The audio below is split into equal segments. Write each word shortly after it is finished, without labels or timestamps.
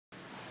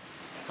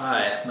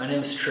Hi, my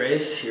name is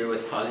Trace here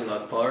with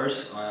Posi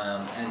pullers,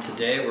 and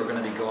today we're going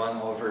to be going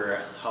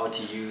over how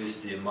to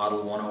use the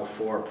Model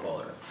 104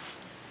 puller.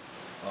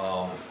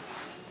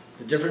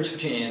 The difference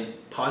between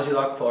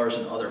Posi pullers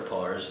and other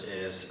pullers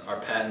is our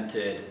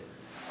patented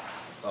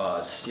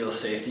steel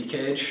safety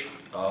cage.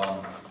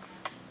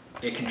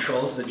 It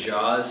controls the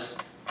jaws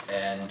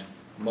and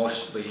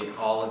mostly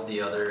all of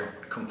the other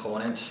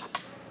components.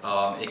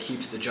 It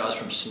keeps the jaws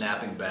from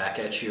snapping back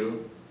at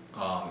you,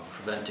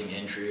 preventing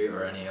injury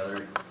or any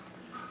other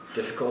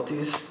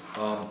difficulties.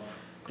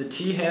 The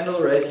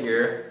T-handle right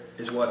here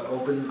is what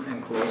opens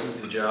and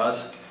closes the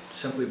jaws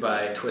simply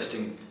by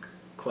twisting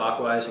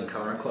clockwise and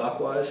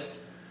counterclockwise.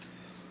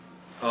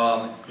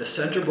 The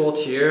center bolt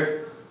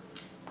here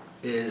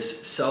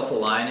is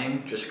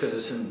self-aligning just because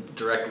it's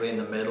directly in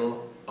the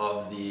middle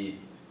of the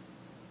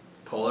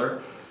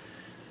puller.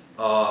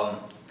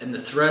 And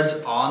the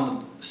threads on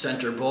the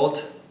center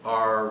bolt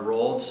are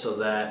rolled so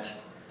that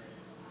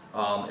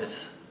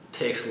it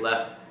takes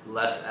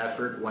less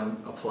effort when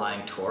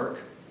applying torque.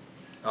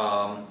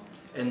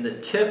 And the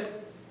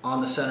tip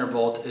on the center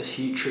bolt is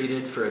heat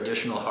treated for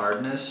additional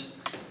hardness,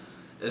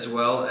 as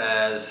well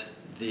as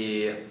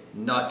the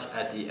nut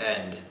at the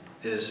end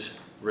is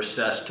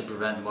recessed to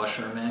prevent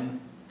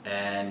mushrooming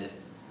and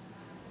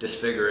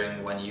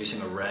disfiguring when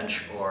using a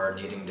wrench or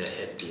needing to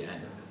hit the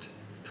end of it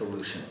to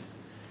loosen it.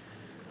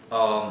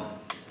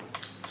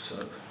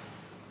 So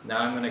now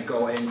I'm going to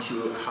go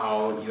into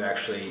how you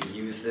actually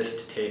use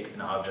this to take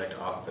an object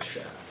off of a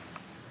shaft.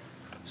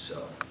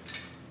 So,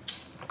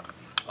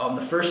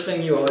 the first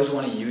thing you always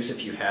want to use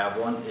if you have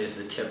one is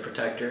the tip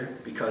protector,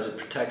 because it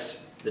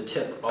protects the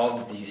tip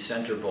of the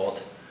center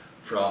bolt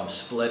from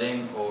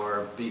splitting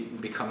or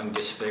becoming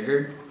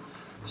disfigured.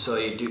 So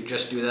you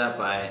just do that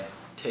by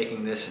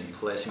taking this and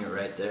placing it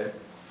right there.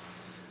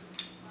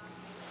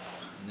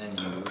 And then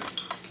you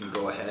can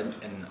go ahead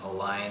and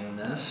align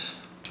this.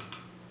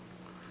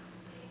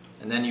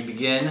 And then you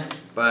begin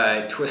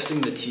by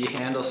twisting the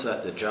T-handle so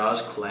that the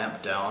jaws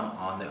clamp down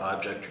on the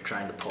object you're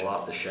trying to pull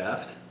off the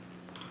shaft.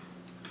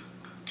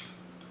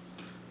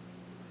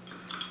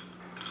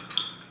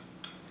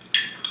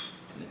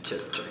 And the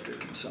tip protector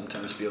can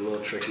sometimes be a little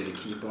tricky to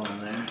keep on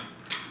there.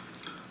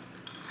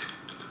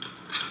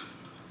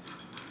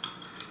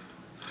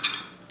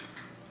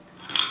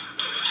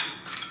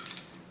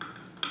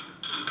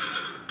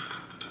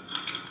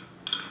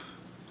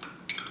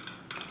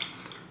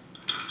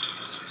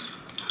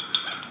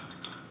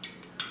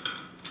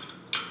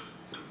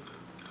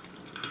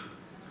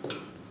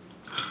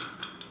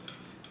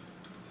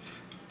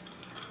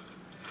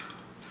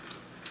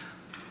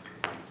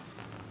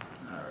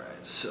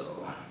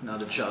 So now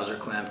the jaws are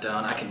clamped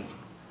down. I can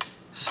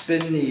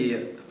spin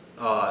the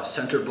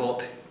center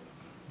bolt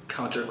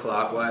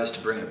counterclockwise to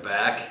bring it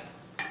back.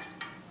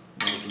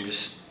 And you can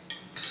just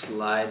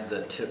slide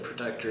the tip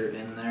protector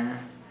in there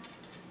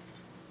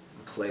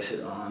and place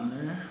it on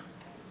there.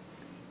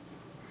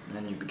 And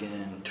then you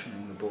begin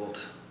turning the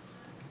bolt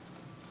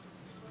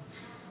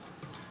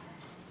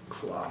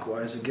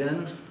clockwise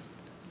again.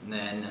 And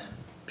then it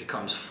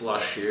becomes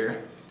flush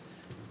here.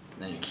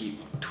 And then you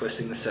keep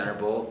twisting the center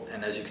bolt,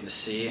 and as you can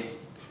see,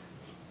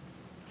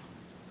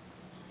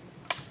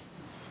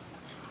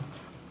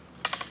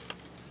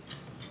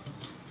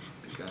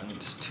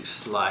 begins to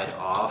slide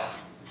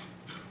off.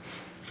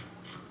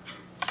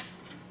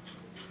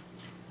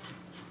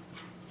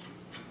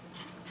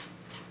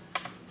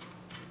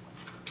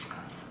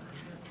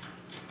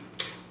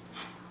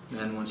 And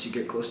then once you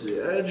get close to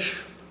the edge,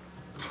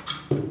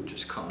 it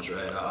just comes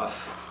right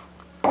off.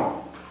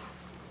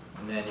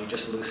 And then you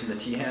just loosen the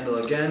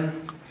T-handle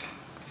again,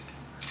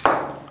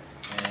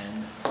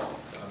 and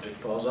the object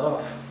falls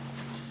off.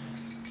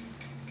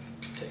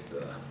 Take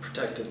the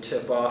protective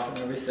tip off and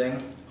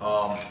everything.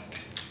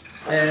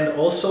 And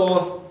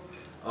also,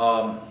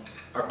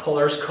 our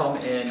pullers come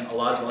in a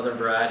lot of other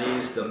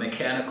varieties. The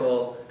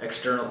mechanical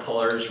external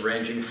pullers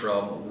ranging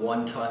from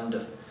 1 ton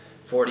to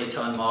 40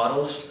 ton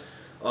models.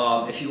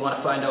 If you want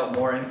to find out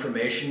more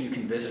information, you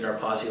can visit our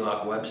Posi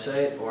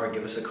website or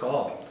give us a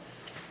call.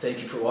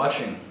 Thank you for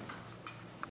watching.